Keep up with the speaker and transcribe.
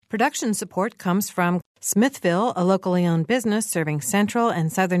Production support comes from Smithville, a locally owned business serving central and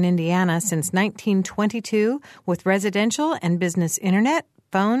southern Indiana since 1922 with residential and business internet,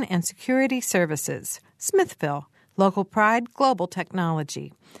 phone, and security services. Smithville, local pride, global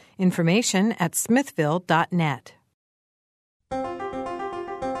technology. Information at smithville.net.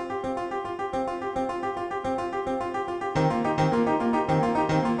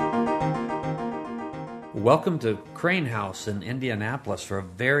 Welcome to Crane House in Indianapolis for a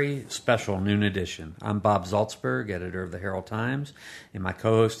very special noon edition. I'm Bob Zaltzberg, editor of the Herald-Times, and my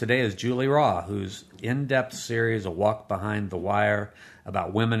co-host today is Julie Raw, whose in-depth series, A Walk Behind the Wire,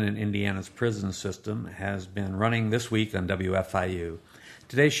 about women in Indiana's prison system, has been running this week on WFIU.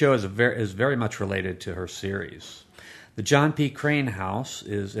 Today's show is very much related to her series. The John P. Crane House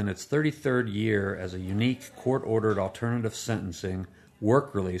is in its 33rd year as a unique court-ordered alternative sentencing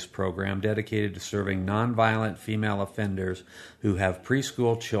work release program dedicated to serving nonviolent female offenders who have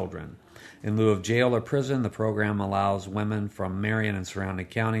preschool children. In lieu of jail or prison, the program allows women from Marion and surrounding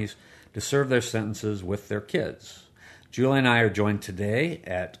counties to serve their sentences with their kids. Julie and I are joined today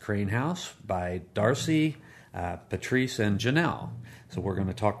at Crane House by Darcy, Patrice, and Janelle. So we're going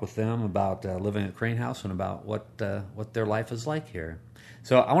to talk with them about living at Crane House and about what their life is like here.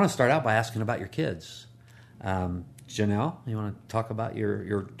 So I want to start out by asking about your kids. Janelle, you want to talk about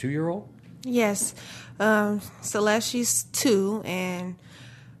your 2-year-old? Yes. Celeste, she's 2, and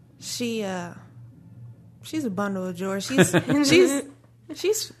she's a bundle of joy. She's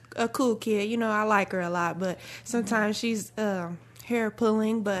a cool kid. You know, I like her a lot, but sometimes she's hair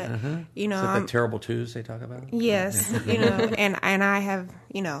pulling, but you know, is that the terrible twos they talk about? Yes, you know, and I have,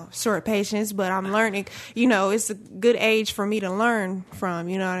 you know, short patience, but I'm learning. You know, it's a good age for me to learn from.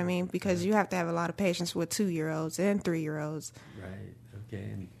 You know what I mean? Because you have to have a lot of patience with 2-year-olds and 3-year-olds. Right. Okay.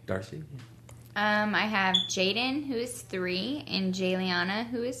 And Darcy? I have Jaden, who is 3, and Jayliana,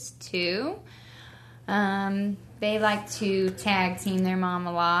 who is 2. They like to tag team their mom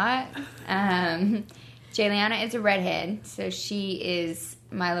a lot. Jayliana is a redhead, so she is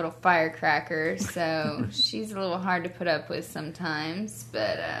my little firecracker, so she's a little hard to put up with sometimes,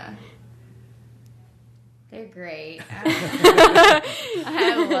 but they're great.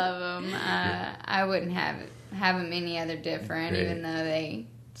 I love them. I wouldn't have them any other different, Great. Even though they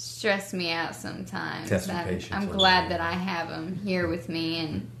stress me out sometimes. Test your patience I'm with glad them. that I have them here with me,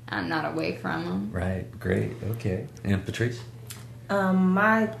 and I'm not away from them. Right. Great. Okay. And Patrice?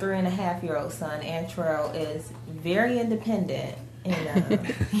 My 3.5-year-old son, Antrell, is very independent, and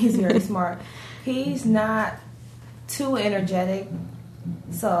he's very smart. He's not too energetic,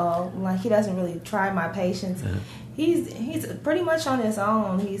 so like he doesn't really try my patience. He's pretty much on his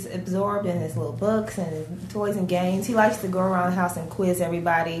own. He's absorbed in his little books and his toys and games. He likes to go around the house and quiz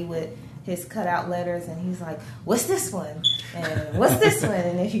everybody with his cutout letters, and he's like, "What's this one? And what's this one?"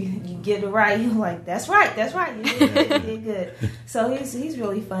 And if you get it right, you're like, "That's right. You did good." So he's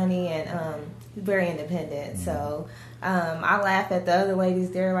really funny and very independent. So I laugh at the other ladies.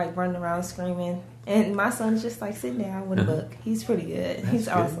 They're like running around screaming, and my son's just like sitting down with a book. He's pretty good. He's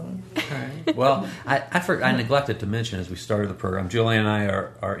awesome. All right. Well, I neglected to mention as we started the program, Julie and I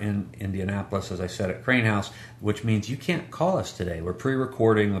are in Indianapolis, as I said, at Crane House, which means you can't call us today. We're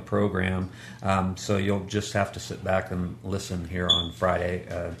pre-recording the program, so you'll just have to sit back and listen here on Friday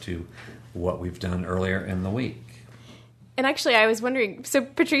to what we've done earlier in the week. And actually, I was wondering, so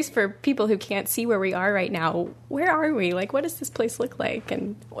Patrice, for people who can't see where we are right now, where are we? Like, what does this place look like?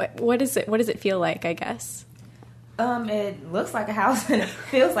 And what does it feel like, I guess? It looks like a house and it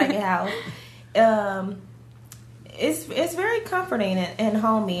feels like a house. It's very comforting and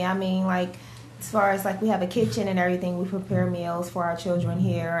homey. I mean, like, as far as like we have a kitchen and everything, we prepare meals for our children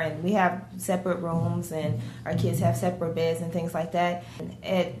here, and we have separate rooms, and our kids have separate beds and things like that.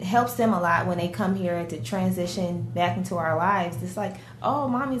 It helps them a lot when they come here to transition back into our lives. It's like, oh,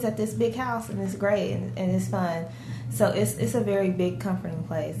 mommy's at this big house and it's great and it's fun. So it's a very big, comforting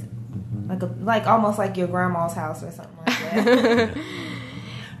place. Like almost like your grandma's house or something like that.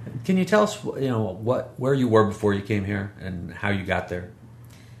 Can you tell us, where you were before you came here and how you got there?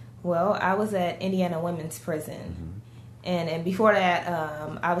 Well, I was at Indiana Women's Prison, and before that,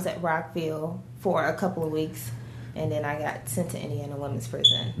 I was at Rockville for a couple of weeks, and then I got sent to Indiana Women's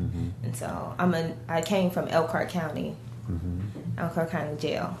Prison, and so I came from Elkhart County, Elkhart County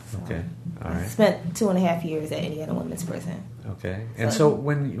Jail. So Okay, all right. I spent 2.5 years at Indiana Women's Prison. Okay, and so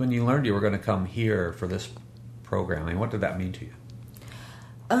when you learned you were going to come here for this program, what did that mean to you?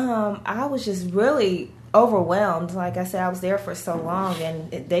 I was just really overwhelmed. Like I said, I was there for so long,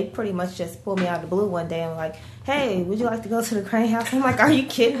 and they pretty much just pulled me out of the blue one day and were like, "Hey, would you like to go to the Crane House?" I'm like, "Are you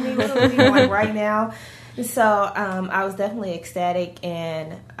kidding me? What are we doing right now?" And so I was definitely ecstatic,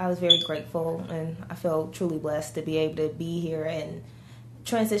 and I was very grateful, and I feel truly blessed to be able to be here and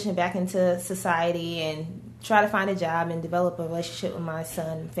transition back into society and try to find a job and develop a relationship with my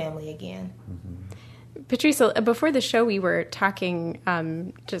son and family again. Mm-hmm. Patrice, before the show, we were talking.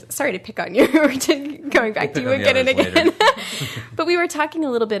 Just sorry to pick on you. We're going back to you again and again. But we were talking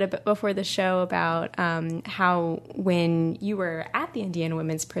a little bit before the show about how when you were at the Indiana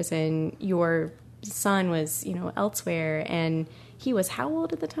Women's Prison, your son was, elsewhere, and he was how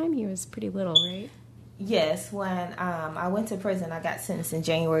old at the time? He was pretty little, right? Yes, when I went to prison, I got sentenced in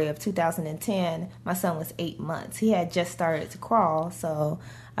January of 2010. My son was 8 months. He had just started to crawl, so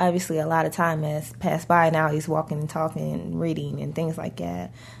obviously a lot of time has passed by. Now he's walking and talking and reading and things like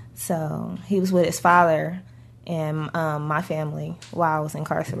that. So he was with his father and my family while I was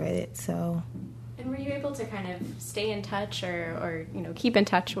incarcerated. So. And were you able to kind of stay in touch or keep in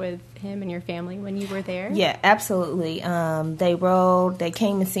touch with him and your family when you were there? Yeah, absolutely. They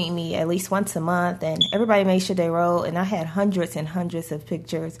came and see me at least once a month, and everybody made sure they wrote, and I had hundreds and hundreds of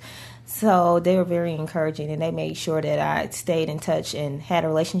pictures. So they were very encouraging, and they made sure that I stayed in touch and had a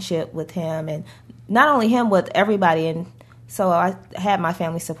relationship with him, and not only him, with everybody. And so I had my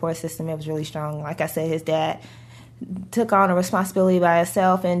family support system. It was really strong. Like I said, his dad took on a responsibility by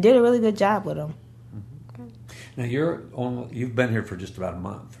himself and did a really good job with him. Now, you've been here for just about a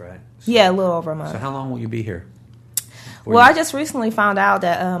month, right? So, yeah, a little over a month. So how long will you be here? I just recently found out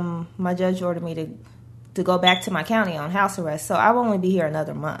that my judge ordered me to go back to my county on house arrest, so I will only be here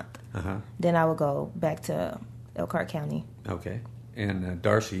another month. Uh-huh. Then I will go back to Elkhart County. Okay. And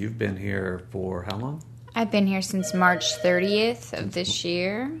Darcy, you've been here for how long? I've been here since March 30th of this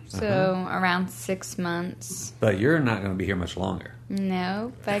year, so around 6 months. But you're not going to be here much longer.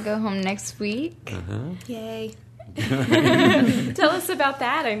 No, but I go home next week. Yay. Tell us about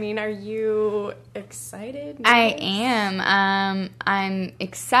that. I mean, are you excited? I am. I'm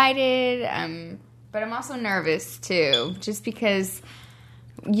excited, but I'm also nervous too, just because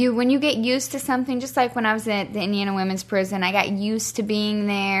when you get used to something, just like when I was at the Indiana Women's Prison, I got used to being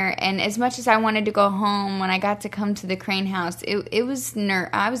there, and as much as I wanted to go home, when I got to come to the Crane House, I was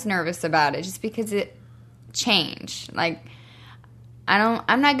nervous about it, just because it changed. Like,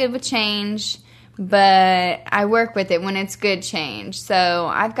 I'm not good with change, but I work with it when it's good change. So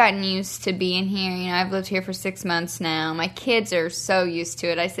I've gotten used to being here. I've lived here for 6 months now. My kids are so used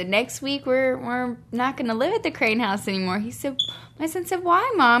to it. I said, next week we're not going to live at the Crane House anymore. My son said,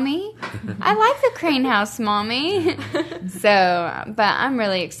 why, Mommy? I like the Crane House, Mommy. But I'm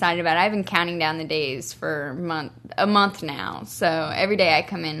really excited about it. I've been counting down the days for a month now. So every day I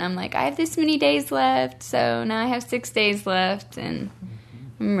come in, I'm like, I have this many days left. So now I have 6 days left, and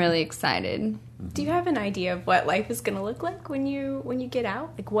I'm really excited. Do you have an idea of what life is going to look like when you get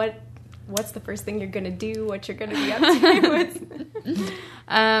out? Like what's the first thing you're going to do? What you're going to be up to?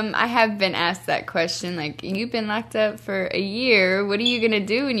 I have been asked that question. Like, you've been locked up for a year. What are you going to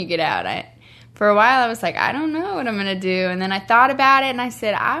do when you get out? For a while, I was like, I don't know what I'm going to do. And then I thought about it, and I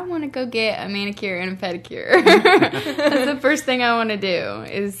said, I want to go get a manicure and a pedicure. That's the first thing I want to do,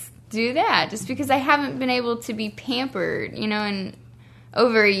 is do that. Just because I haven't been able to be pampered, in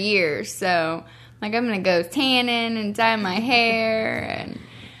over a year. So, I'm going to go tanning and dye my hair, and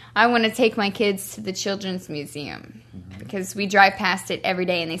I want to take my kids to the Children's Museum, because we drive past it every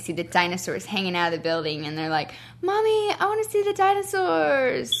day and they see the dinosaurs hanging out of the building, and they're like, Mommy, I want to see the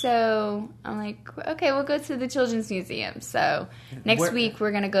dinosaurs. So I'm like, okay, we'll go to the Children's Museum. So next week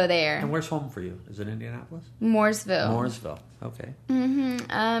we're going to go there. And where's home for you? Is it Indianapolis? Mooresville. Okay.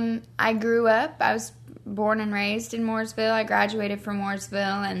 I grew up, I was born and raised in Mooresville. I graduated from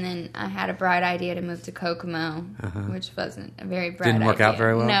Mooresville, and then I had a bright idea to move to Kokomo, which wasn't a very bright idea. Didn't work out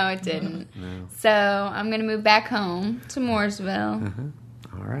very well? No, it didn't. No. So I'm going to move back home to Mooresville.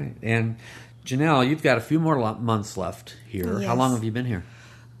 All right. And Janelle, you've got a few more months left here. Yes. How long have you been here?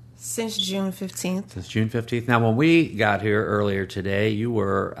 Since June 15th. Since June 15th. Now, when we got here earlier today, you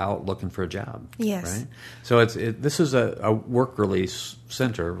were out looking for a job. Yes. Right? So this is a work release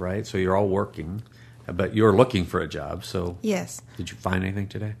center, right? So you're all working, but you're looking for a job. So Yes. Did you find anything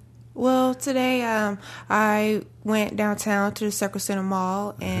today? Well, today I went downtown to the Circle Center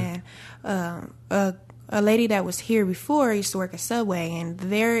Mall, and a lady that was here before used to work at Subway, and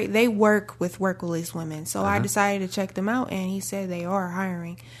they work with work release women. So I decided to check them out, and he said they are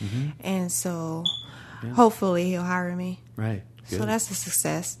hiring, and so hopefully he'll hire me. Right. So that's a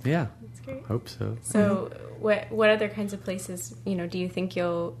success. Yeah. That's great. Hope so. So, what other kinds of places, do you think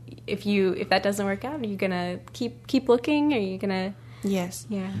you'll, if that doesn't work out, are you gonna keep looking? Are you gonna? Yes.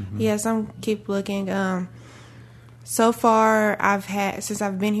 Yeah. Yes, I'm keep looking. So far, since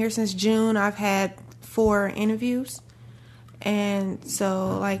I've been here since June, I've had 4 interviews, and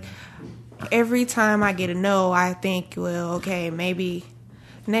so like every time I get a no, I think, well, okay, maybe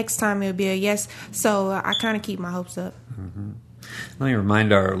next time it'll be a yes. So I kind of keep my hopes up. Mm-hmm. Let me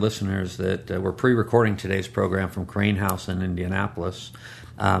remind our listeners that we're pre-recording today's program from Crane House in Indianapolis.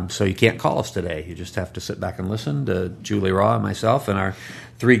 So you can't call us today. You just have to sit back and listen to Julie Raw and myself and our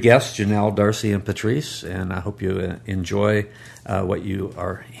 3 guests, Janelle, Darcy, and Patrice. And I hope you enjoy what you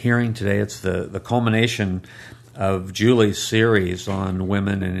are hearing today. It's the culmination of Julie's series on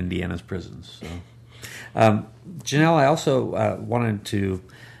women in Indiana's prisons. So, Janelle, I also wanted to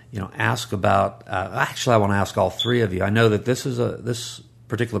ask about. Actually, I want to ask all 3 of you. I know that this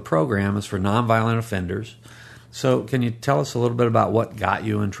particular program is for nonviolent offenders. So, can you tell us a little bit about what got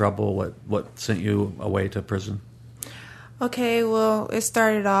you in trouble? What sent you away to prison? Okay, well, it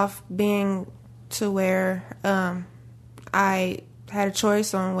started off being to where I had a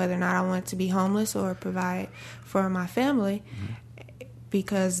choice on whether or not I wanted to be homeless or provide for my family,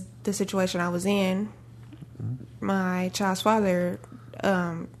 because the situation I was in, my child's father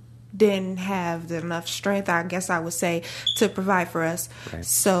didn't have enough strength, I guess I would say, to provide for us. Right.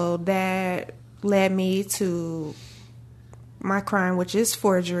 So that led me to my crime, which is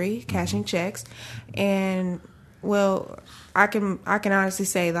forgery, cashing checks. And, well, I can honestly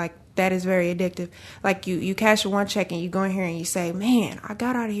say, like, that is very addictive. Like, you cash one check and you go in here and you say, man, I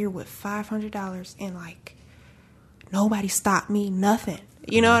got out of here with $500 and, like, nobody stopped me, nothing.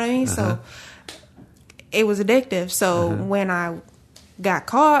 You know what I mean? So it was addictive. So when I got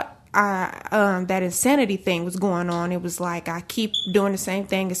caught, that insanity thing was going on. It was like I keep doing the same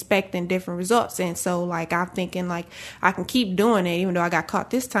thing, expecting different results. And so, like, I'm thinking, like, I can keep doing it even though I got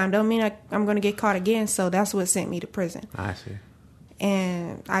caught this time. Don't mean I'm going to get caught again. So that's what sent me to prison. I see.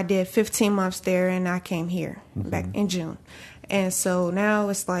 And I did 15 months there, and I came here back in June. And so now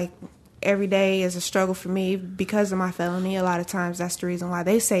it's like every day is a struggle for me because of my felony. A lot of times that's the reason why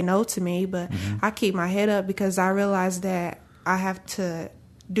they say no to me. But I keep my head up because I realize that I have to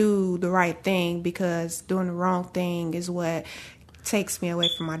do the right thing, because doing the wrong thing is what takes me away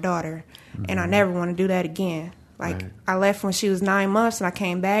from my daughter. And I never want to do that again. Like, I left when she was 9 months, and I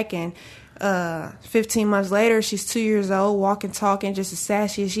came back, and 15 months later, she's 2 years old, walking, talking, just as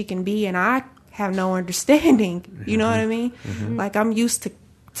sassy as she can be, and I have no understanding. You know what I mean? Like, I'm used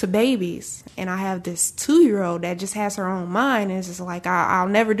to babies, and I have this 2-year-old that just has her own mind, and it's just like, I'll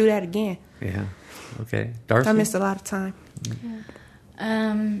never do that again. Yeah. Okay. Darcy? I missed a lot of time.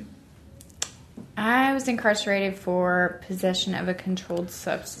 I was incarcerated for possession of a controlled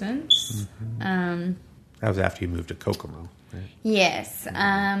substance. That was after you moved to Kokomo, right? Yes.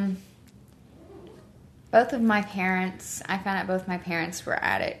 Both of my parents, I found out both my parents were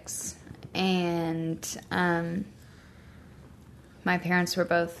addicts. And my parents were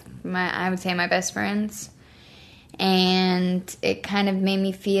both, I would say, my best friends. And it kind of made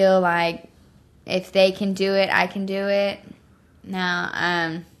me feel like if they can do it, I can do it. Now,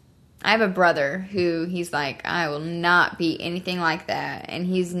 I have a brother who he's like, I will not be anything like that. And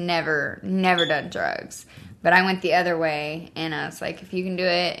he's never done drugs. But I went the other way, and I was like, if you can do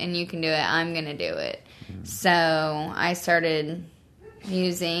it and you can do it, I'm going to do it. So I started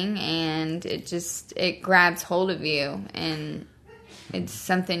using, and it grabs hold of you, and it's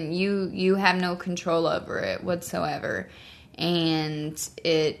something you have no control over it whatsoever. And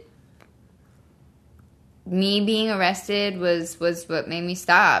me being arrested was what made me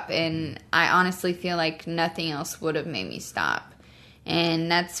stop, and I honestly feel like nothing else would have made me stop.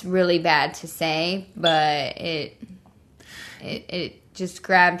 And that's really bad to say, but it just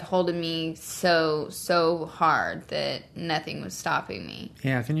grabbed hold of me so hard that nothing was stopping me.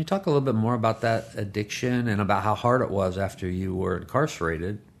 Yeah, can you talk a little bit more about that addiction and about how hard it was after you were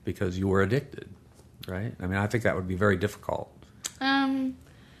incarcerated because you were addicted, right? I mean, I think that would be very difficult.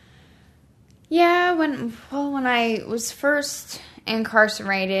 Yeah, when I was first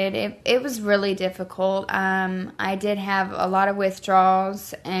incarcerated, it was really difficult. I did have a lot of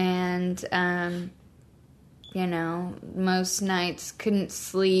withdrawals, and most nights couldn't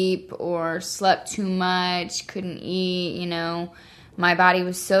sleep or slept too much, couldn't eat. My body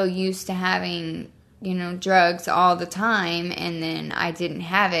was so used to having drugs all the time, and then I didn't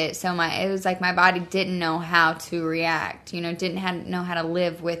have it, so it was like my body didn't know how to react, didn't know how to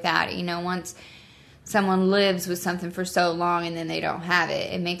live without it. someone lives with something for so long and then they don't have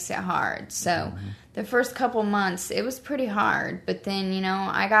it, it makes it hard. So the first couple months, it was pretty hard. But then,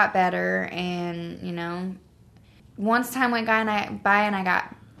 I got better. And, once time went by and I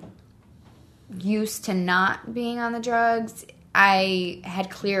got used to not being on the drugs, I had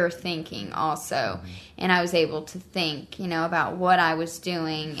clearer thinking also. And I was able to think, about what I was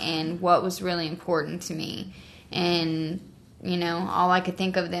doing and what was really important to me. And, all I could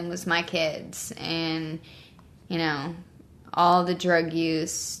think of then was my kids. And, all the drug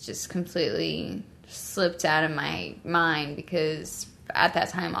use just completely slipped out of my mind because at that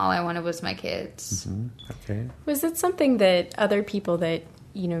time, all I wanted was my kids. Okay. Was it something that other people that,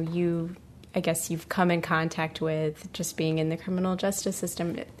 I guess you've come in contact with just being in the criminal justice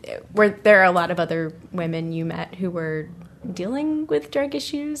system, were there a lot of other women you met who were dealing with drug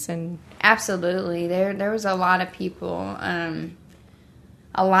issues? And absolutely, there was a lot of people,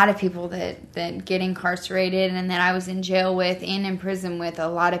 that get incarcerated and that I was in jail with and in prison with. A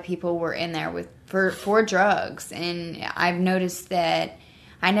lot of people were in there for drugs, and I've noticed that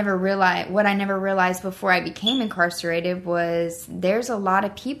what I never realized before I became incarcerated was there's a lot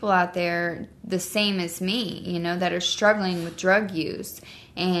of people out there the same as me, that are struggling with drug use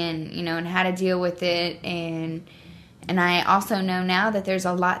and, and how to deal with it. And I also know now that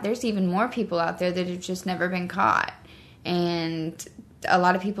there's even more people out there that have just never been caught. And a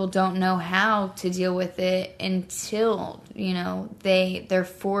lot of people don't know how to deal with it until, they're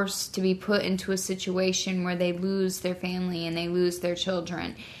forced to be put into a situation where they lose their family and they lose their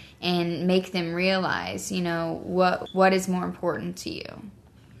children, and make them realize, what is more important to you.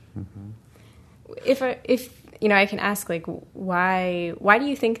 If I can ask, why do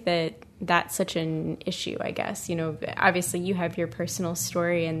you think that that's such an issue, I guess? Obviously you have your personal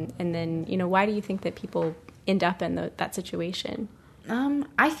story, and then, why do you think that people end up in that situation?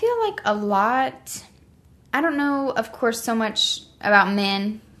 I feel like a lot, I don't know, of course, so much about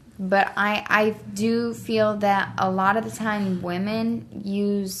men, but I do feel that a lot of the time women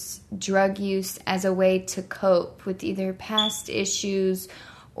use drug use as a way to cope with either past issues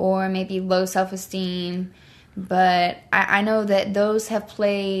or maybe low self-esteem. But I know that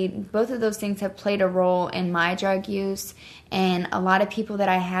both of those things have played a role in my drug use. And a lot of people that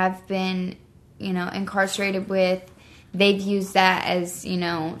I have been, incarcerated with, they've used that as,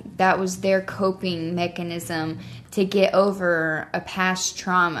 that was their coping mechanism to get over a past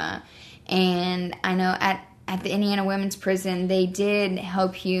trauma. And I know at the Indiana Women's Prison, they did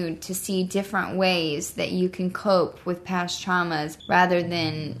help you to see different ways that you can cope with past traumas rather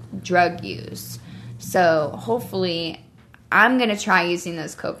than drug use. So hopefully I'm going to try using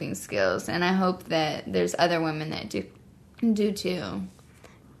those coping skills, and I hope that there's other women that do too.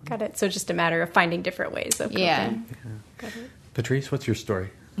 Got it. So just a matter of finding different ways of coping. Yeah. Got it. Patrice, what's your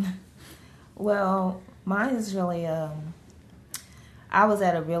story? Well, mine is really, I was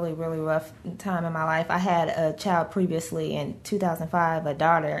at a really, really rough time in my life. I had a child previously in 2005, a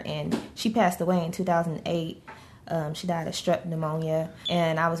daughter, and she passed away in 2008. She died of strep pneumonia,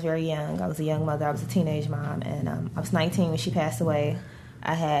 and I was very young. I was a young mother. I was a teenage mom, and I was 19 when she passed away.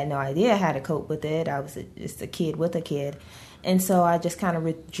 I had no idea how to cope with it. I was just a kid with a kid. And so I just kind of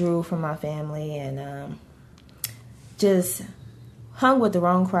withdrew from my family and just hung with the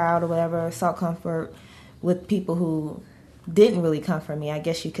wrong crowd or whatever, sought comfort with people who didn't really comfort me, I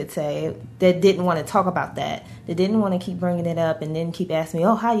guess you could say, that didn't want to talk about that. They didn't want to keep bringing it up and then keep asking me,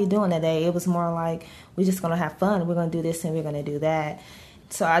 oh, how you doing today? It was more like, we're just going to have fun. We're going to do this and we're going to do that.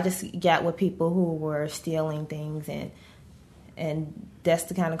 So I just got with people who were stealing things, and that's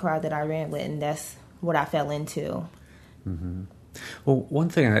the kind of crowd that I ran with, and that's what I fell into. Mm-hmm. Well, one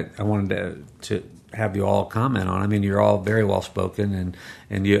thing I wanted to have you all comment on. I mean, you're all very well spoken,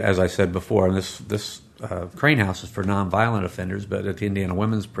 and you, as I said before, this Crane House is for nonviolent offenders, but at the Indiana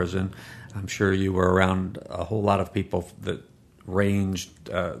Women's Prison, I'm sure you were around a whole lot of people that ranged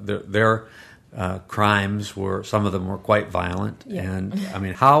their crimes were, some of them were quite violent. Yeah. And I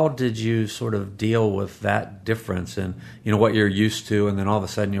mean, how did you sort of deal with that difference and, what you're used to, and then all of a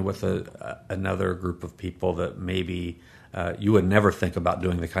sudden you're with another group of people that maybe you would never think about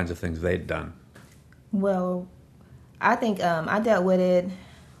doing the kinds of things they'd done? Well, I think I dealt with it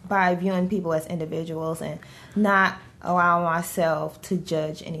by viewing people as individuals and not allowing myself to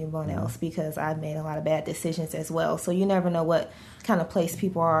judge anyone else, because I've made a lot of bad decisions as well. So you never know what kind of place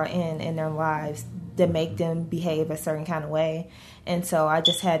people are in their lives that make them behave a certain kind of way. And so I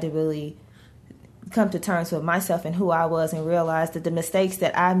just had to really come to terms with myself and who I was, and realize that the mistakes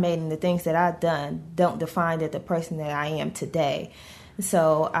that I made and the things that I've done don't define the person that I am today.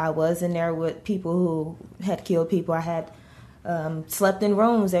 So I was in there with people who had killed people. I had slept in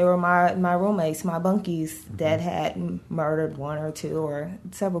rooms. They were my roommates, my bunkies that had murdered one or two or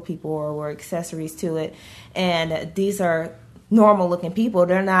several people or were accessories to it. And these are normal looking people.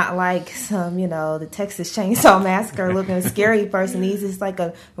 They're not like some, the Texas Chainsaw Massacre looking scary person. He's just like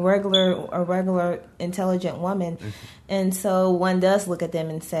a regular intelligent woman. And so one does look at them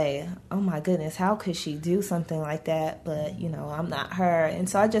and say, oh my goodness, how could she do something like that? But, I'm not her. And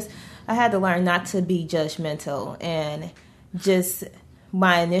so I had to learn not to be judgmental, and just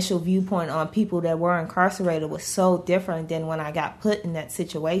my initial viewpoint on people that were incarcerated was so different than when I got put in that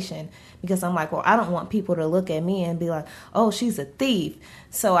situation, because I'm like, well, I don't want people to look at me and be like, oh, she's a thief.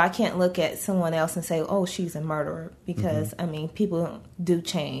 So I can't look at someone else and say, oh, she's a murderer, because, people do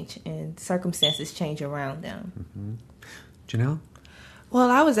change and circumstances change around them. Janelle? Well,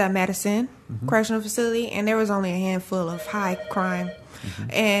 I was at Madison Correctional Facility, and there was only a handful of high crime.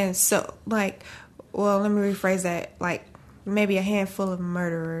 And so, let me rephrase that, maybe a handful of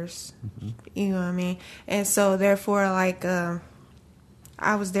murderers, you know what I mean? And so, therefore,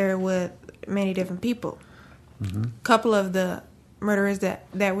 I was there with many different people. A couple of the murderers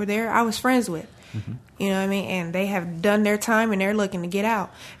that were there, I was friends with, you know what I mean? And they have done their time, and they're looking to get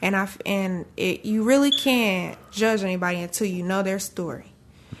out. And you really can't judge anybody until you know their story.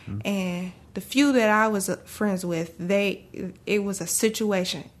 And the few that I was friends with, it was a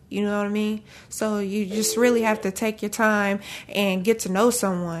situation. You know what I mean? So you just really have to take your time and get to know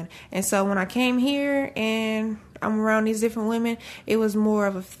someone. And so when I came here and I'm around these different women, it was more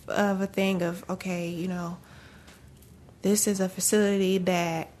of a thing of, okay, this is a facility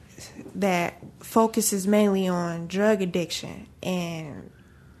that focuses mainly on drug addiction, and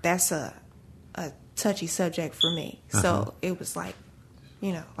that's a touchy subject for me. So it was like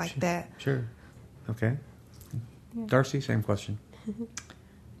that. Sure. Okay. Darcy, same question.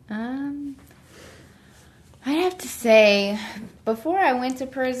 I'd have to say, before I went to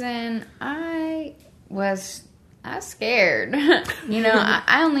prison, I was scared.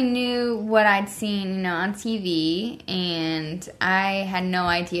 I only knew what I'd seen, on TV, and I had no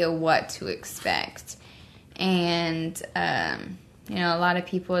idea what to expect. And, a lot of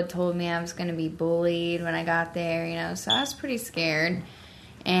people had told me I was going to be bullied when I got there, so I was pretty scared.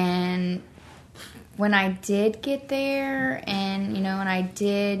 And when I did get there and, and I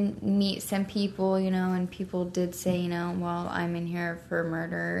did meet some people, and people did say, well, I'm in here for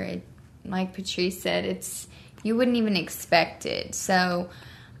murder. Like Patrice said, you wouldn't even expect it. So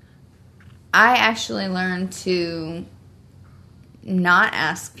I actually learned to not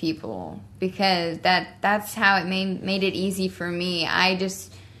ask people, because that's how it made it easy for me.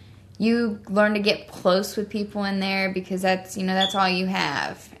 You learn to get close with people in there, because that's all you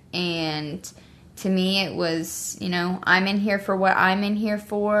have. And to me, it was, I'm in here for what I'm in here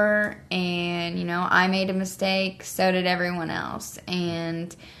for, and, I made a mistake, so did everyone else.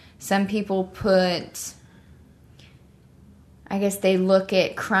 And some people they look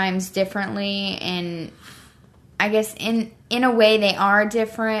at crimes differently, and I guess in a way they are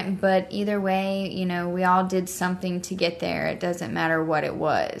different, but either way, we all did something to get there. It doesn't matter what it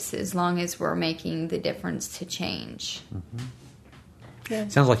was, as long as we're making the difference to change. Yeah.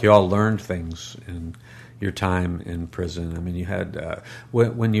 Sounds like you all learned things in your time in prison. I mean, you had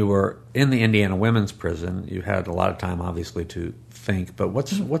when you were in the Indiana Women's Prison, you had a lot of time, obviously, to think. But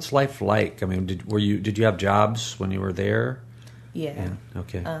what's life like? I mean, did you have jobs when you were there? Yeah.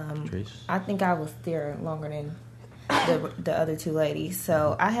 Okay. Patrice? I think I was there longer than the other two ladies.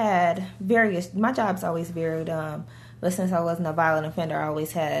 So I had my jobs always varied. But since I wasn't a violent offender, I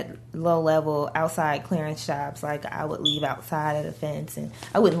always had low-level outside clearance jobs. Like, I would leave outside of the fence, and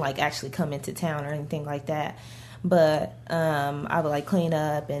I wouldn't, actually come into town or anything like that. But I would, clean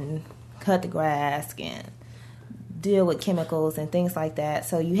up and cut the grass and deal with chemicals and things like that.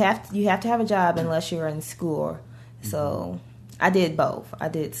 So you have to have a job unless you're in school. So I did both. I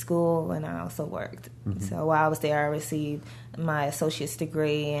did school, and I also worked. So while I was there, I received my associate's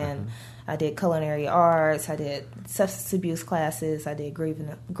degree, and I did culinary arts. I did substance abuse classes. I did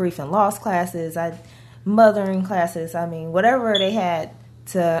grief and loss classes. Mothering classes. I mean, whatever they had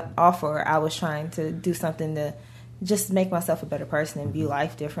to offer, I was trying to do something to just make myself a better person and view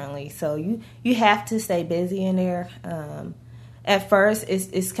life differently. So you have to stay busy in there. At first,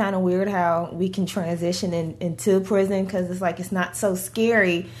 it's kind of weird how we can transition into prison, because it's not so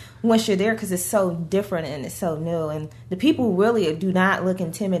scary once you're there, because it's so different and it's so new, and the people really do not look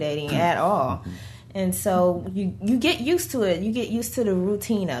intimidating at all. And so you get used to it. You get used to the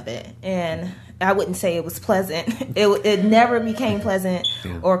routine of it. And I wouldn't say it was pleasant. It never became pleasant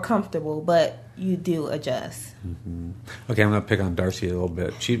or comfortable, but you do adjust. Mm-hmm. Okay, I'm going to pick on Darcy a little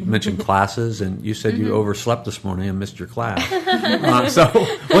bit. She mentioned classes, and you said you overslept this morning and missed your class. So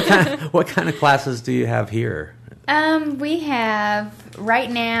what kind of classes do you have here? We have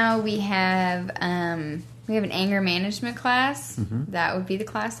an anger management class. Mm-hmm. That would be the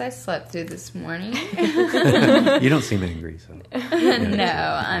class I slept through this morning. You don't seem angry, so.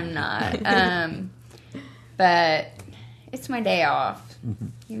 No, I'm not. But it's my day off. Mm-hmm.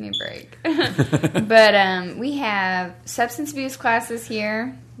 Give me a break. But we have substance abuse classes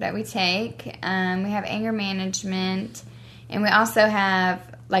here that we take. We have anger management. And we also have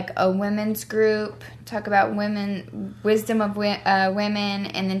like a women's group, talk about wisdom of women,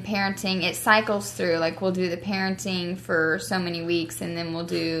 and then parenting. It cycles through. Like we'll do the parenting for so many weeks, and then we'll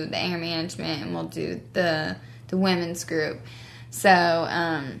do the anger management, and we'll do the women's group. So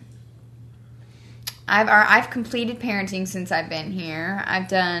I've completed parenting since I've been here. I've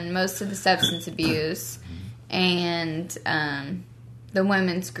done most of the substance abuse and the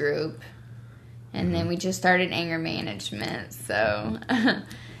women's group, and then we just started anger management. So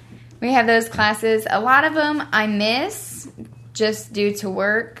we have those classes. A lot of them I miss just due to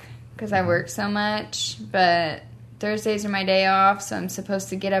work because I work so much, but Thursdays are my day off, so I'm supposed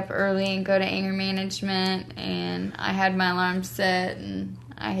to get up early and go to anger management, and I had my alarm set, and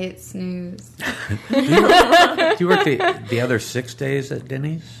I hit snooze. Do you work the other 6 days at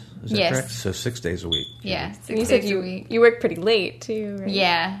Denny's? Is that yes. correct? So 6 days a week. Yeah, 6 you days said a week. You work pretty late, too, right?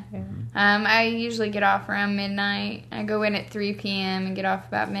 Yeah. I usually get off around midnight. I go in at 3 p.m. and get off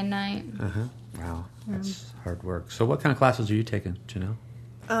about midnight. Uh-huh. Wow, that's hard work. So what kind of classes are you taking, Janelle?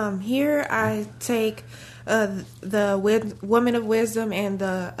 Here I take the Women of Wisdom and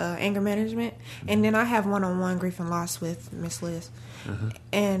the anger management, and then I have one-on-one grief and loss with Miss Liz. Uh-huh.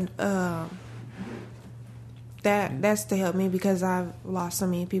 And that's to help me because I've lost so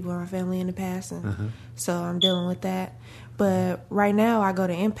many people in my family in the past, and so I'm dealing with that. But right now I go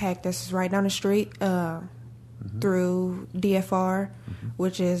to Impact, that's right down the street, through DFR,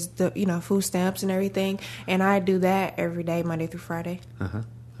 which is the food stamps and everything, and I do that every day, Monday through Friday.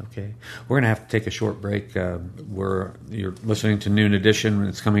 Okay. We're going to have to take a short break. You're listening to Noon Edition.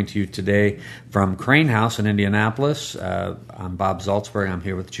 It's coming to you today from Crane House in Indianapolis. I'm Bob Zaltzberg. I'm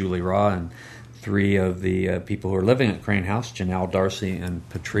here with Julie Raw and three of the people who are living at Crane House, Janelle, Darcy, and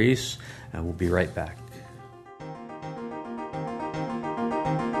Patrice. And we'll be right back.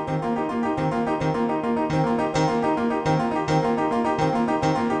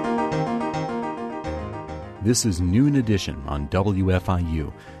 This is Noon Edition on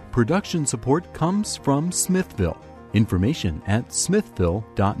WFIU. Production support comes from Smithville. Information at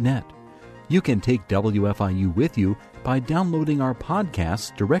smithville.net. You can take WFIU with you by downloading our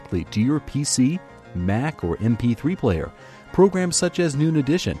podcasts directly to your PC, Mac, or MP3 player. Programs such as Noon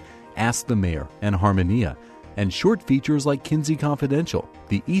Edition, Ask the Mayor, and Harmonia, and short features like Kinsey Confidential,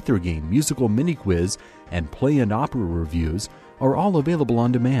 the Ether Game musical mini-quiz, and play and opera reviews are all available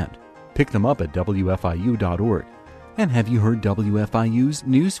on demand. Pick them up at WFIU.org. And have you heard WFIU's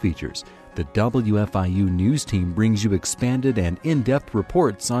news features? The WFIU News Team brings you expanded and in-depth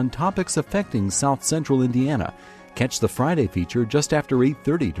reports on topics affecting South Central Indiana. Catch the Friday feature just after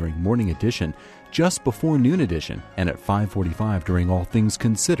 8:30 during Morning Edition, just before Noon Edition, and at 5:45 during All Things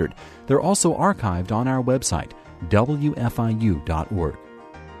Considered. They're also archived on our website, WFIU.org.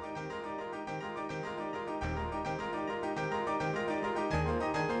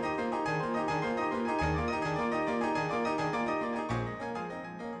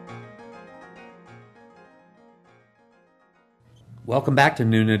 Welcome back to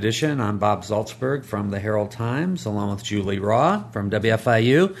Noon Edition. I'm Bob Zaltzberg from the Herald Times, along with Julie Raw from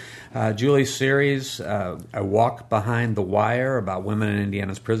WFIU. Julie's series, A Walk Behind the Wire, about women in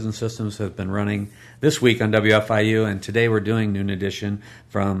Indiana's prison systems, has been running this week on WFIU, and today we're doing Noon Edition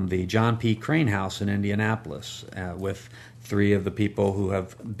from the John P. Crane House in Indianapolis with three of the people who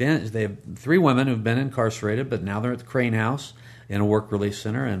have been, they have three women who have been incarcerated, but now they're at the Crane House in a work release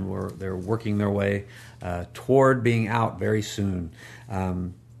center, and they're working their way toward being out very soon.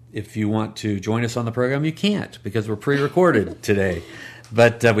 If you want to join us on the program, you can't because we're pre-recorded today.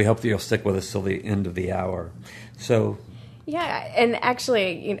 But we hope that you'll stick with us till the end of the hour. So, yeah, and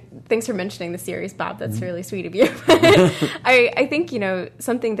actually, thanks for mentioning the series, Bob. That's really sweet of you. I think,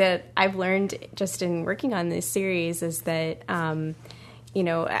 something that I've learned just in working on this series is that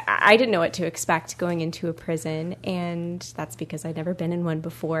I didn't know what to expect going into a prison, and that's because I'd never been in one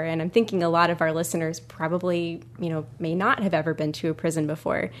before. And I'm thinking a lot of our listeners probably, may not have ever been to a prison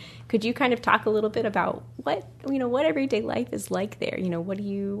before. Could you kind of talk a little bit about what everyday life is like there? What do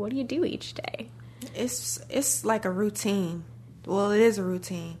you do each day? It's like a routine. Well, it is a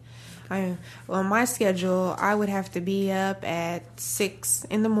routine. On my schedule, I would have to be up at 6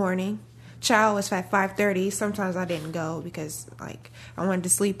 in the morning. Child was at 5:30. Sometimes I didn't go because I wanted to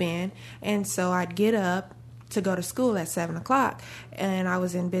sleep in, and so I'd get up to go to school at 7 o'clock, and I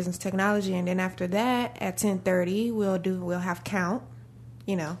was in business technology. And then after that, at 10:30, we'll have count.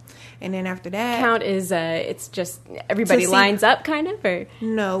 And then after that, count is it's just everybody lines up kind of, or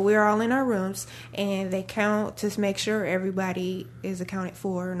no, we're all in our rooms and they count to make sure everybody is accounted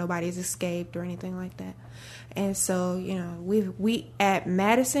for, nobody's escaped or anything like that. And so we at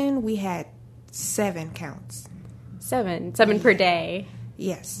Madison we had 7 counts. Seven per day.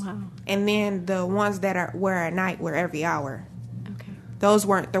 Yes. Wow. And then the ones that were at night were every hour. Okay. Those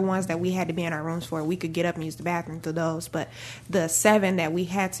weren't the ones that we had to be in our rooms for. We could get up and use the bathroom to those, but the 7 that we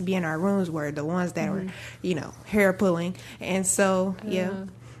had to be in our rooms were the ones that were, hair pulling. And so, yeah.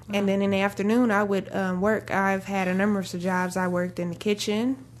 And then in the afternoon, I would work. I've had a number of jobs. I worked in the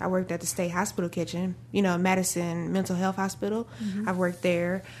kitchen. I worked at the state hospital kitchen, Madison Mental Health Hospital. I've worked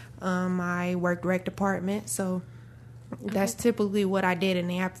there. I worked rec department. So that's typically what I did in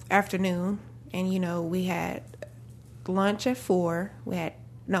the afternoon. And, we had lunch at 4. We had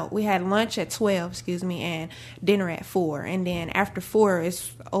lunch at 12, and dinner at 4. And then after 4,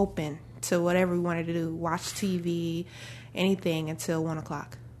 it's open to whatever we wanted to do, watch TV, anything until 1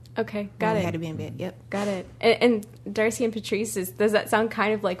 o'clock. Okay, got it. We had to be in bed. Yep, got it. And Darcy and Patrice, does that sound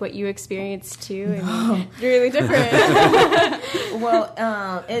kind of like what you experienced too? I mean, really different. Well,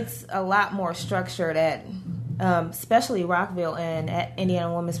 it's a lot more structured at, especially Rockville and at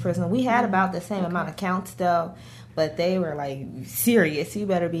Indiana Women's Prison. We had about the same amount of counts though, but they were serious. You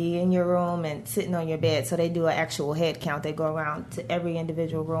better be in your room and sitting on your bed. So they do an actual head count. They go around to every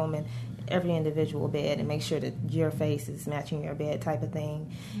individual room and every individual bed and make sure that your face is matching your bed type of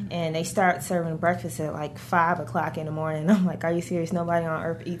thing. And they start serving breakfast at 5 o'clock in the morning. I'm like, are you serious? Nobody on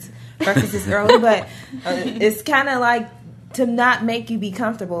earth eats breakfast this early. But it's kind of to not make you be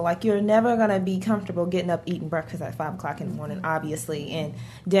comfortable. You're never going to be comfortable getting up eating breakfast at 5 o'clock in the morning, obviously. And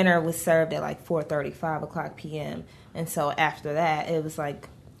dinner was served at 4:30, 5 o'clock p.m. And so after that, it was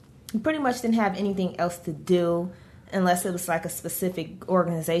you pretty much didn't have anything else to do unless it was a specific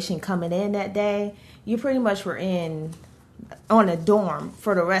organization coming in that day. You pretty much were on a dorm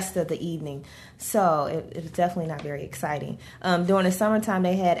for the rest of the evening. So it was definitely not very exciting. During the summertime,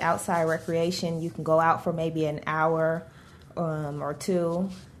 they had outside recreation. You can go out for maybe an hour or 2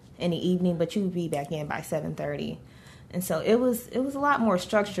 in the evening, but you would be back in by 7:30. And so it was a lot more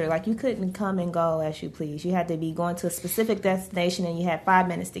structured. You couldn't come and go as you please. You had to be going to a specific destination, and you had 5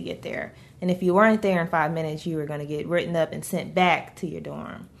 minutes to get there. And if you weren't there in 5 minutes, you were going to get written up and sent back to your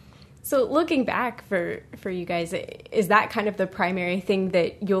dorm. So looking back for you guys, is that kind of the primary thing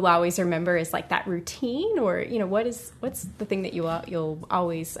that you'll always remember is that routine? Or, what's the thing that you'll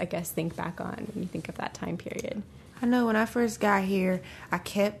always, I guess, think back on when you think of that time period? I know when I first got here, I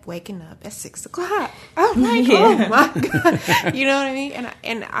kept waking up at 6 o'clock. I'm oh my God. You know what I mean?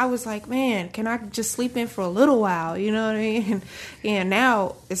 And I was like, man, can I just sleep in for a little while? You know what I mean? And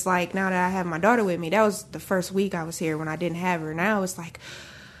now it's now that I have my daughter with me, that was the first week I was here when I didn't have her. Now it's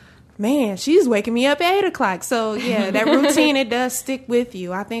man, she's waking me up at 8 o'clock. So yeah, that routine, it does stick with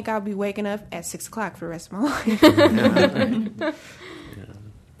you. I think I'll be waking up at 6 o'clock for the rest of my life. Yeah.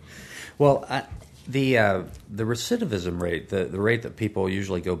 Well, the recidivism rate, the rate that people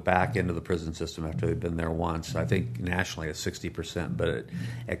usually go back into the prison system after they've been there once, I think nationally is 60%. But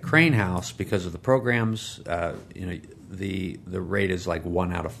at Crane House, because of the programs, the rate is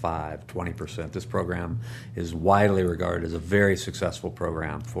 1 out of 5, 20%. This program is widely regarded as a very successful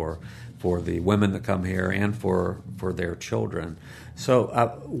program for the women that come here and for their children. So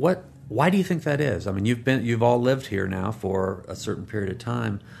why do you think that is? I mean, you've all lived here now for a certain period of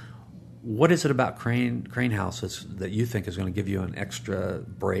time. What is it about Crane House that you think is going to give you an extra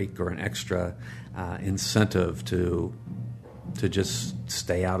break or an extra incentive to just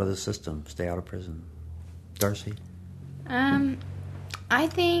stay out of the system, stay out of prison? Darcy? I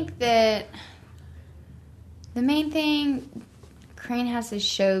think that the main thing Crane House has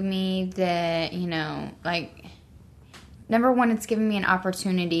showed me that, number one, it's given me an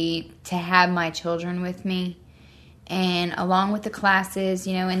opportunity to have my children with me. And along with the classes,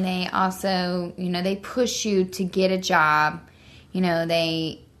 and they also, they push you to get a job.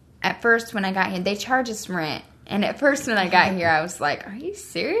 At first when I got here, they charge us rent. And at first when I got here, I was like, are you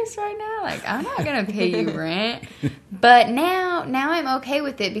serious right now? I'm not going to pay you rent. But now I'm okay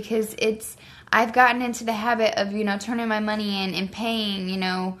with it because I've gotten into the habit of, turning my money in and paying,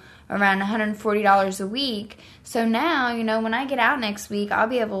 around $140 a week. So now, when I get out next week, I'll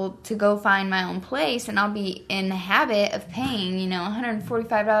be able to go find my own place, and I'll be in the habit of paying,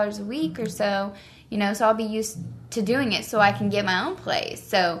 $145 a week or so, so I'll be used to doing it so I can get my own place.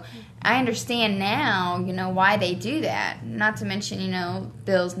 So I understand now, why they do that. Not to mention,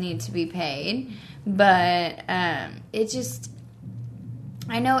 bills need to be paid. But it just,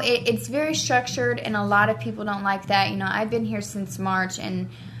 I know it's very structured, and a lot of people don't like that. I've been here since March, and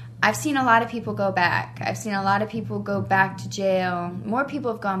I've seen a lot of people go back. I've seen a lot of people go back to jail. More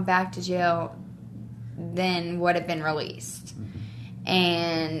people have gone back to jail than would have been released.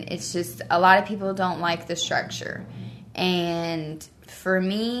 And it's just, a lot of people don't like the structure. And for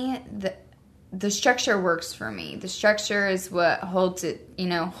me, the structure works for me. The structure is what holds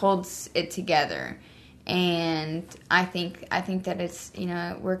it together. And I think that it's,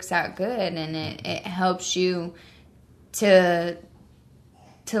 it works out good, and it helps you to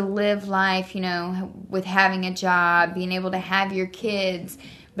live life, with having a job, being able to have your kids,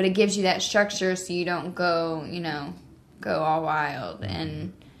 but it gives you that structure so you don't go all wild.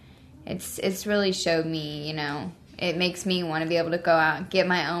 And it's really showed me, it makes me want to be able to go out and get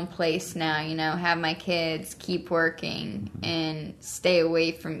my own place now, have my kids, keep working, and stay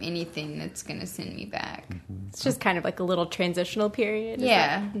away from anything that's going to send me back. It's just kind of like a little transitional period.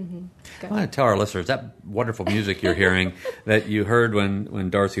 Yeah. I want to tell our listeners that wonderful music you're hearing that you heard when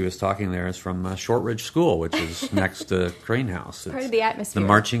Darcy was talking there is from Shortridge School, which is next to Crane House. Part of the atmosphere. The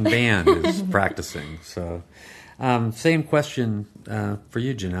marching band is practicing. So, same question for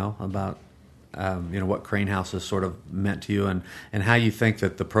you, Janelle, about what Crane House has sort of meant to you, and how you think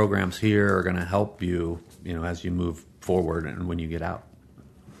that the programs here are going to help you, as you move forward and when you get out.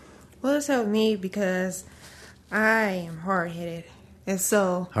 Well, it's helped me because I am hard-headed. And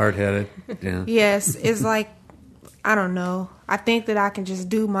so... Hard-headed, yeah. Yes, it's like, I don't know. I think that I can just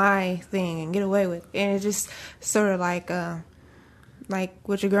do my thing and get away with it. And it's just sort of like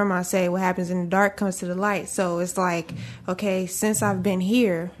what your grandma say, what happens in the dark comes to the light. So it's like, okay, since I've been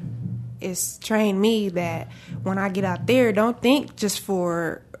here, it's trained me that when I get out there, don't think just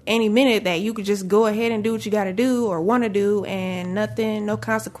for any minute that you could just go ahead and do what you got to do or want to do, and no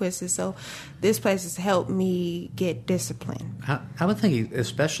consequences. So this place has helped me get discipline. I would think,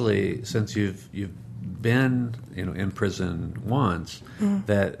 especially since you've been in prison once,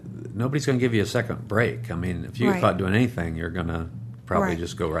 that nobody's going to give you a second break. I mean, if you get caught doing anything, you're going to probably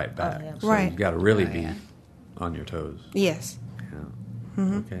just go right back. So you've got to really be on your toes. Yes. Yeah.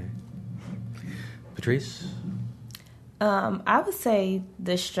 Okay. Patrice? I would say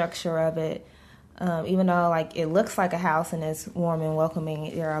the structure of it, even though it looks like a house and it's warm and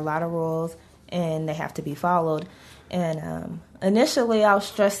welcoming, there are a lot of rules and they have to be followed. And initially I was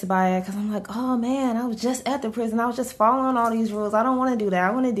stressed by it because I'm like, oh man, I was just at the prison. I was just following all these rules. I don't want to do that.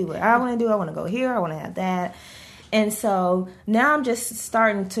 I want to do what I want to do. I want to go here. I want to have that. And so now I'm just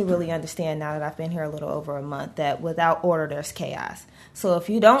starting to really understand, now that I've been here a little over a month, that without order, there's chaos. So if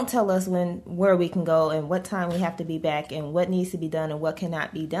you don't tell us where we can go and what time we have to be back and what needs to be done and what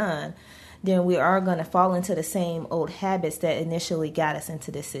cannot be done, then we are going to fall into the same old habits that initially got us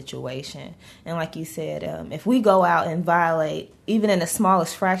into this situation. And like you said, if we go out and violate, even in the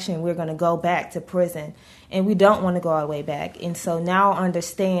smallest fraction, we're going to go back to prison. And we don't want to go all the way back. And so now I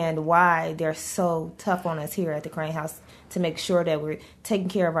understand why they're so tough on us here at the Crane House, to make sure that we're taking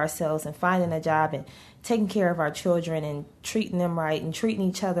care of ourselves and finding a job and taking care of our children and treating them right and treating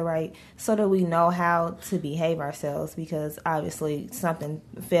each other right, so that we know how to behave ourselves, because obviously something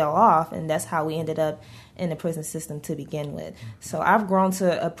fell off, and that's how we ended up in the prison system to begin with. So I've grown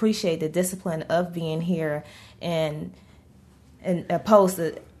to appreciate the discipline of being here and opposed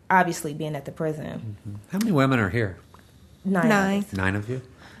to obviously being at the prison. How many women are here? 9. 9 of you?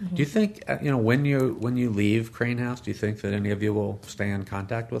 Do you think, when you leave Crane House, do you think that any of you will stay in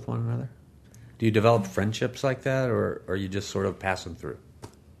contact with one another? Do you develop friendships like that, or are you just sort of passing through?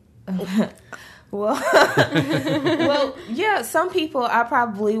 Well, yeah, some people I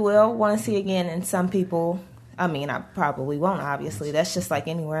probably will want to see again, and some people, I probably won't, obviously. That's just like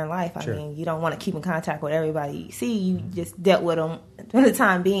anywhere in life. I mean, you don't want to keep in contact with everybody you see. You just dealt with them for the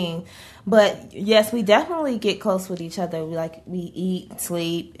time being. But, yes, we definitely get close with each other. We eat,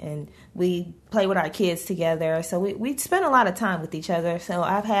 sleep, and we play with our kids together. So we spend a lot of time with each other. So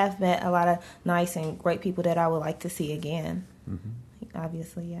I have met a lot of nice and great people that I would like to see again.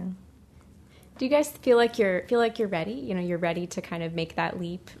 Obviously, yeah. Do you guys feel like you're ready? You're ready to kind of make that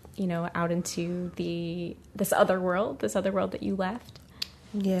leap, out into this other world that you left?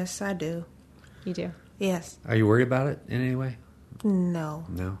 Yes, I do. You do? Yes. Are you worried about it in any way? No.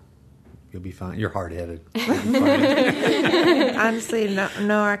 No? You'll be fine. You're hard-headed. Honestly,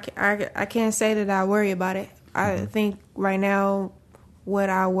 no, I can't say that I worry about it. I think right now what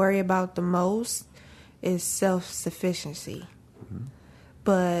I worry about the most is self-sufficiency.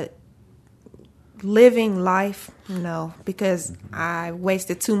 But living life, no, because I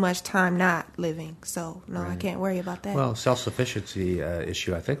wasted too much time not living. So, no, I can't worry about that. Well, self-sufficiency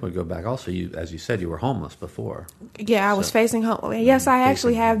issue, I think, would go back also. You, as you said, you were homeless before. Yeah, I was facing yes, I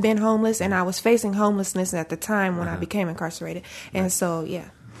actually have been homeless, and I was facing homelessness at the time when I became incarcerated. And so, yeah,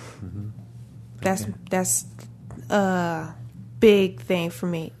 that's a big thing for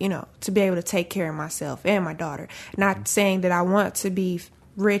me, to be able to take care of myself and my daughter. Not saying that I want to be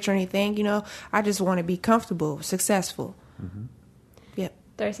rich or anything, I just want to be comfortable, successful. Yep.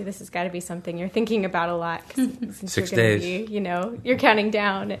 Darcy, this has got to be something you're thinking about a lot. Since 6 you're gonna days. be, you're counting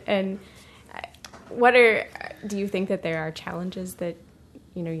down. And do you think that there are challenges that,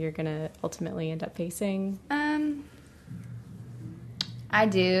 you're going to ultimately end up facing? I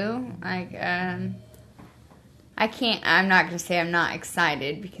do. I'm not going to say I'm not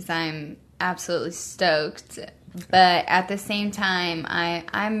excited because I'm absolutely stoked. But at the same time,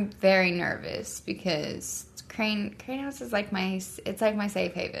 I'm very nervous because Crane House is like my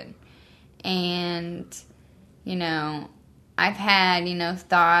safe haven. And, I've had,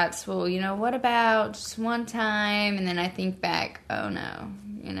 thoughts, well, what about just one time? And then I think back, oh no,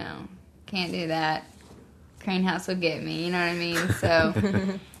 can't do that. Crane House will get me, you know what I mean? So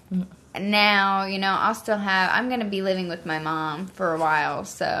now, I'm going to be living with my mom for a while,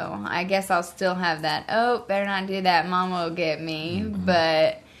 so I guess I'll still have that, better not do that, Mama will get me,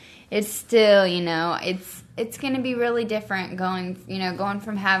 but it's still, it's going to be really different going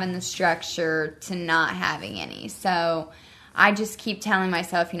from having the structure to not having any, so I just keep telling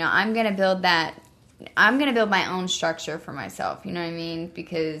myself, I'm going to build my own structure for myself, you know what I mean,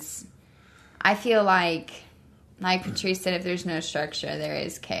 because I feel like Patrice said, if there's no structure, there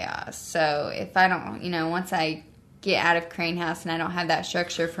is chaos. So if I don't, once I get out of Crane House and I don't have that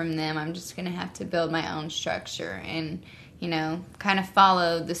structure from them, I'm just going to have to build my own structure and, kind of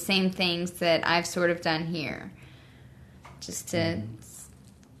follow the same things that I've sort of done here just to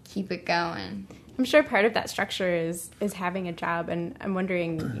keep it going. I'm sure part of that structure is having a job. And I'm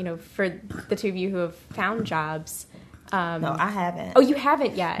wondering, for the two of you who have found jobs, no, I haven't. Oh, you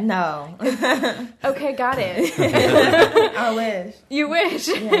haven't yet? No. Okay, got it. I wish. You wish?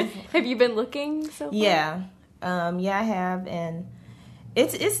 Yes. Have you been looking so far? Yeah. I have. And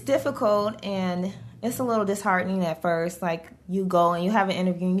it's difficult and it's a little disheartening at first. Like, you go and you have an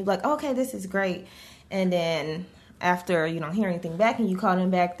interview and you're like, okay, this is great. And then after you don't hear anything back and you call them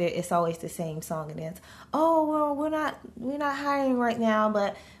back, it's always the same song and dance. Oh, well, we're not hiring right now,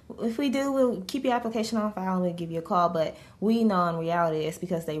 but if we do, we'll keep your application on file and we'll give you a call. But we know in reality it's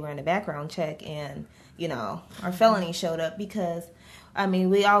because they ran a background check and, our felony showed up because,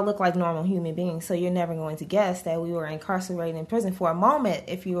 we all look like normal human beings. So you're never going to guess that we were incarcerated in prison for a moment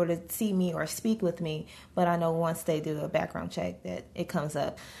if you were to see me or speak with me. But I know once they do a background check that it comes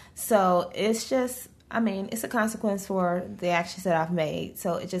up. So it's just, it's a consequence for the actions that I've made.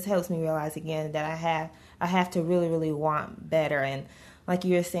 So it just helps me realize again that I have to really, really want better. And like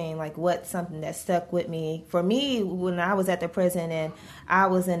you were saying, like what's something that stuck with me. For me, when I was at the prison and I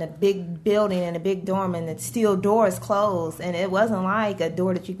was in a big building in a big dorm and the steel doors closed and it wasn't like a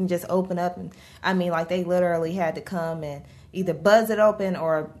door that you can just open up. And they literally had to come and either buzz it open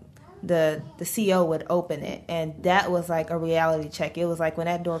or the CO would open it. And that was like a reality check. It was like when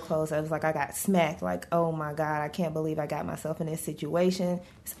that door closed, I was like, I got smacked. Like, oh my God, I can't believe I got myself in this situation.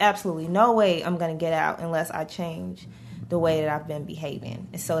 There's absolutely no way I'm going to get out unless I change the way that I've been behaving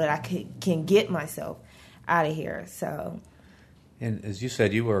so that I can get myself out of here. So, and as you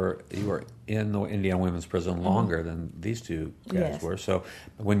said, you were in the Indiana Women's Prison longer than these two guys were. So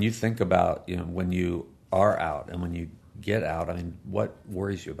when you think about, when you are out and when you get out, what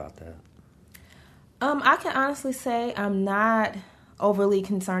worries you about that? I can honestly say I'm not overly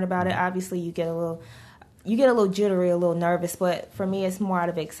concerned about it. Obviously, you get a little jittery, a little nervous, but for me, it's more out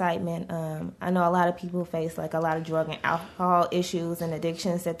of excitement. I know a lot of people face like a lot of drug and alcohol issues and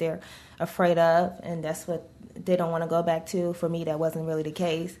addictions that they're afraid of, and that's what they don't want to go back to. For me, that wasn't really the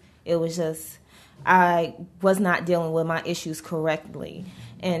case. It was just I was not dealing with my issues correctly.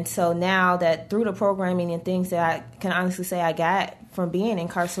 And so now that through the programming and things that I can honestly say I got from being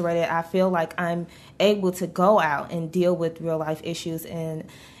incarcerated, I feel like I'm able to go out and deal with real life issues and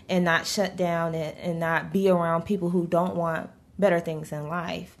not shut down and not be around people who don't want better things in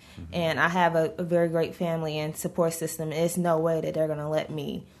life. Mm-hmm. And I have a very great family and support system. There's no way that they're going to let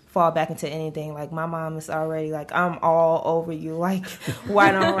me fall back into anything. Like, my mom is already like, I'm all over you, like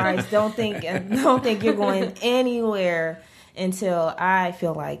white on rice. Don't think you're going anywhere until I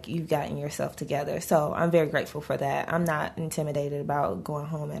feel like you've gotten yourself together. So I'm very grateful for that. I'm not intimidated about going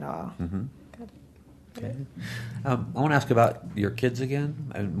home at all. Mm-hmm. Okay. I want to ask about your kids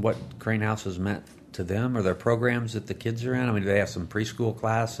again and what Crane House has meant to them. Are there programs that the kids are in? I mean, do they have some preschool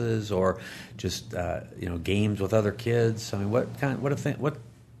classes or just games with other kids? I mean, what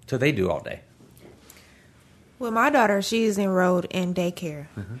do they do all day? Well, my daughter, she's enrolled in daycare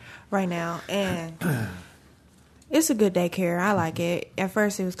right now, and it's a good daycare. I like it. At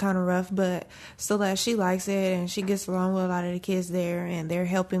first, it was kind of rough, but Celeste, she likes it, and she gets along with a lot of the kids there, and they're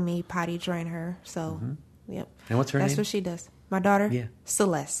helping me potty train her. So, yep. And what's her name? That's what she does. My daughter? Yeah.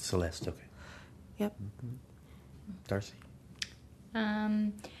 Celeste. Celeste, okay. Yep. Darcy?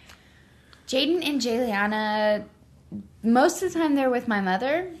 Jaden and Jayliana, most of the time they're with my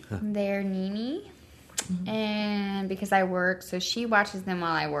mother. They're Nini. And because I work, so she watches them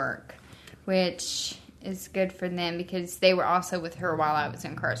while I work, which is good for them because they were also with her while I was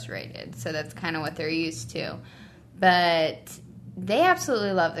incarcerated. So that's kind of what they're used to. But they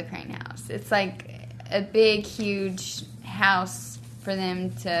absolutely love the Crane House. It's like a big, huge house for them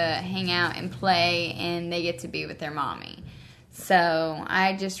to hang out and play, and they get to be with their mommy. So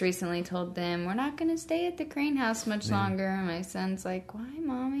I just recently told them, we're not going to stay at the Crane House much longer. And my son's like, why,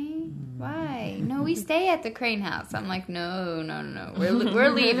 Mommy? Why? No, we stay at the Crane House. I'm like, no. We're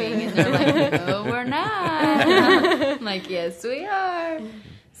leaving. And they're like, no, we're not. I'm like, yes, we are.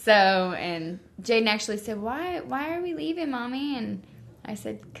 So, and Jaden actually said, why are we leaving, Mommy? And I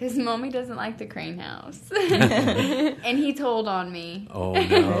said, because Mommy doesn't like the Crane House. And he told on me. Oh,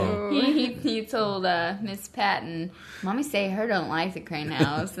 no. he told Miss Patton, Mommy say her don't like the Crane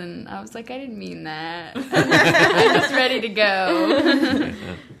House. And I was like, I didn't mean that. I'm just ready to go.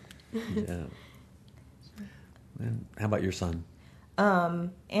 Yeah. And how about your son?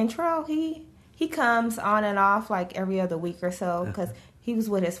 Antrell, he comes on and off like every other week or so because he was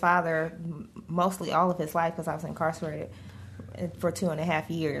with his father mostly all of his life because I was incarcerated for 2.5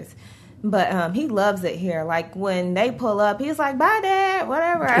 years. But he loves it here. Like, when they pull up, he's like, bye, Dad,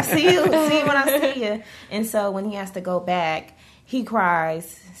 whatever. I see you. See you when I see you. And so when he has to go back, he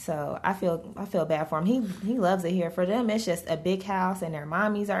cries. So I feel bad for him. He loves it here. For them, it's just a big house, and their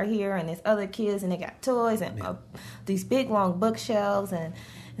mommies are here, and there's other kids, and they got toys and these big, long bookshelves. And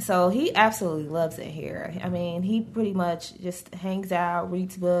so he absolutely loves it here. I mean, he pretty much just hangs out,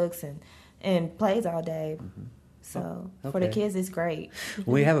 reads books, and plays all day. So for the kids, it's great.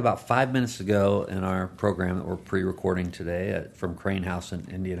 We have about 5 minutes to go in our program that we're pre-recording today from Crane House in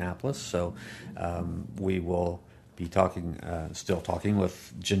Indianapolis. So we will be still talking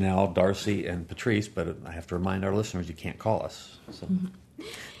with Janelle, Darcy, and Patrice, but I have to remind our listeners you can't call us. So,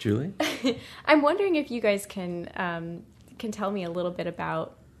 Julie? I'm wondering if you guys can tell me a little bit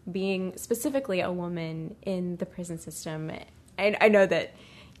about being specifically a woman in the prison system. I know that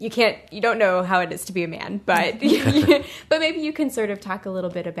you don't know how it is to be a man, but but maybe you can sort of talk a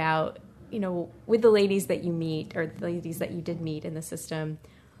little bit about, with the ladies that you meet or the ladies that you did meet in the system,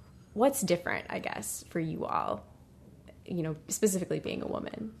 what's different, I guess, for you all, specifically being a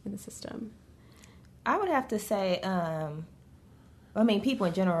woman in the system. I would have to say, people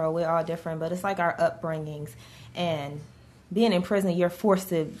in general, we're all different, but it's like our upbringings, and being in prison, you're forced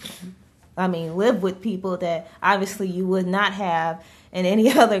to, live with people that obviously you would not have in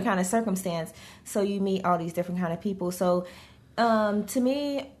any other kind of circumstance. So you meet all these different kind of people. So to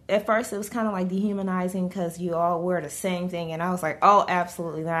me, at first it was kind of like dehumanizing because you all wear the same thing. And I was like, oh,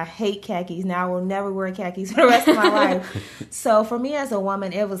 absolutely. I hate khakis. Now I will never wear khakis for the rest of my life. So for me as a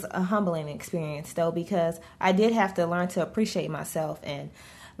woman, it was a humbling experience, though, because I did have to learn to appreciate myself and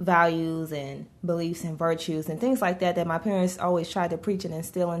values and beliefs and virtues and things like that my parents always tried to preach and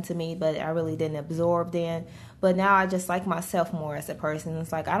instill into me, but I really didn't absorb then. But now I just like myself more as a person.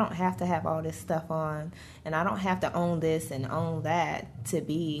 It's like I don't have to have all this stuff on, and I don't have to own this and own that to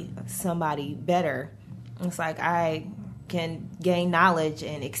be somebody better. It's like I can gain knowledge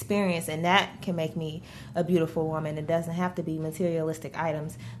and experience, and that can make me a beautiful woman. It doesn't have to be materialistic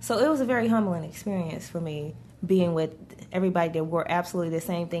items. So it was a very humbling experience for me, being with everybody that wore absolutely the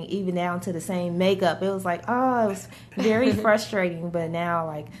same thing, even down to the same makeup. It was like, it was very frustrating. But now,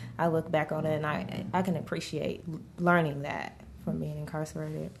 like, I look back on it and I can appreciate learning that from being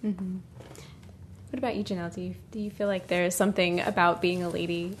incarcerated. Mm-hmm. What about you, Janelle? Do you feel like there's something about being a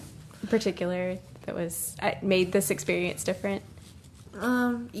lady in particular that made this experience different?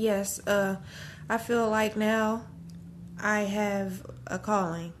 Yes. I feel like now I have a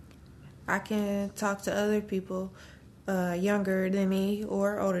calling. I can talk to other people younger than me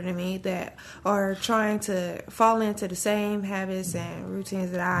or older than me that are trying to fall into the same habits and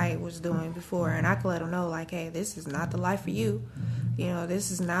routines that I was doing before, and I can let them know, like, hey, this is not the life for you. You know,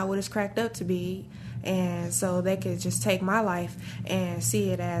 this is not what it's cracked up to be. And so they could just take my life and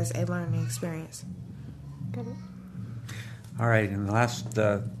see it as a learning experience. All right, in the last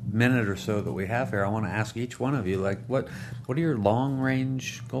minute or so that we have here, I want to ask each one of you, like, what are your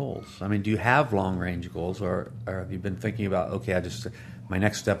long-range goals? I mean, do you have long-range goals, or have you been thinking about, okay, my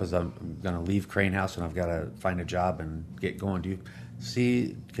next step is I'm going to leave Crane House and I've got to find a job and get going?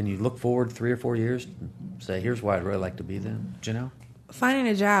 Can you look forward 3 or 4 years and say, here's what I'd really like to be then? Janelle? Finding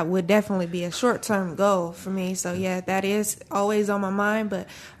a job would definitely be a short-term goal for me. So, yeah, that is always on my mind. But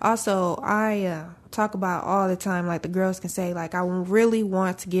also, I talk about all the time, like the girls can say, like, I really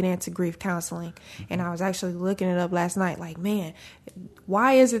want to get into grief counseling. And I was actually looking it up last night, like, man,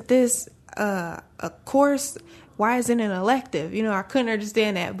 why isn't this a course? Why isn't it an elective? You know, I couldn't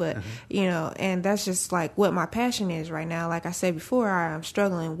understand that, but, you know, and that's just like what my passion is right now. Like I said before, I'm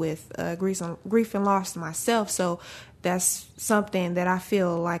struggling with grief and loss myself. So that's something that I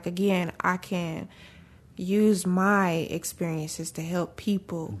feel like, again, I can use my experiences to help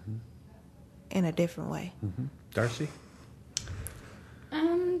people in a different way. Darcy?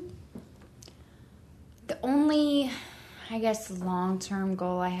 The only, I guess, long-term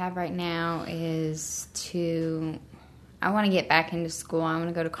goal I have right now is I want to get back into school. I want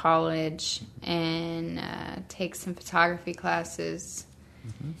to go to college and take some photography classes.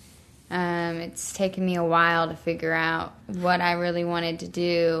 It's taken me a while to figure out what I really wanted to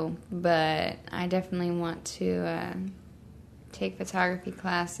do, but I definitely want to take photography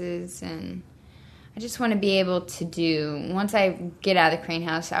classes, and I just want to be able to once I get out of the Crane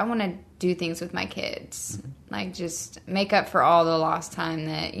House, I want to do things with my kids, like just make up for all the lost time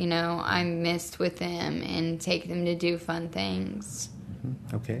that, you know, I missed with them and take them to do fun things.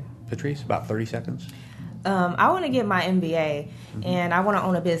 Okay. Patrice, about 30 seconds. I want to get my MBA, and I want to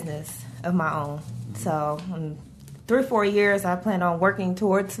own a business of my own. So in 3 or 4 years, I plan on working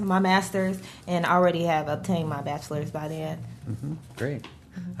towards my master's, and already have obtained my bachelor's by then. Great.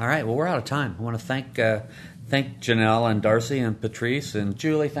 All right. Well, we're out of time. I want to thank Janelle and Darcy and Patrice and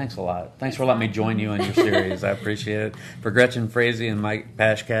Julie. Thanks a lot. Thanks for letting me join you in your series. I appreciate it. For Gretchen Frazee and Mike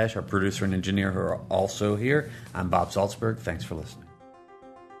Pashkash, our producer and engineer, who are also here, I'm Bob Salzberg. Thanks for listening.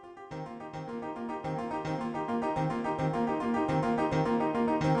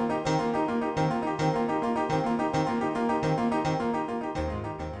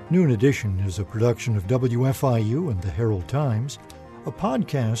 Noon Edition is a production of WFIU and the Herald Times. A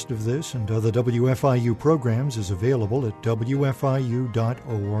podcast of this and other WFIU programs is available at wfiu.org.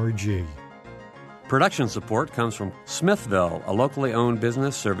 Production support comes from Smithville, a locally owned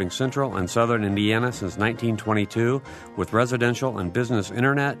business serving central and southern Indiana since 1922 with residential and business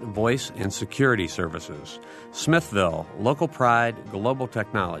internet, voice, and security services. Smithville, local pride, global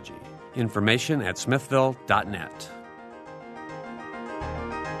technology. Information at smithville.net.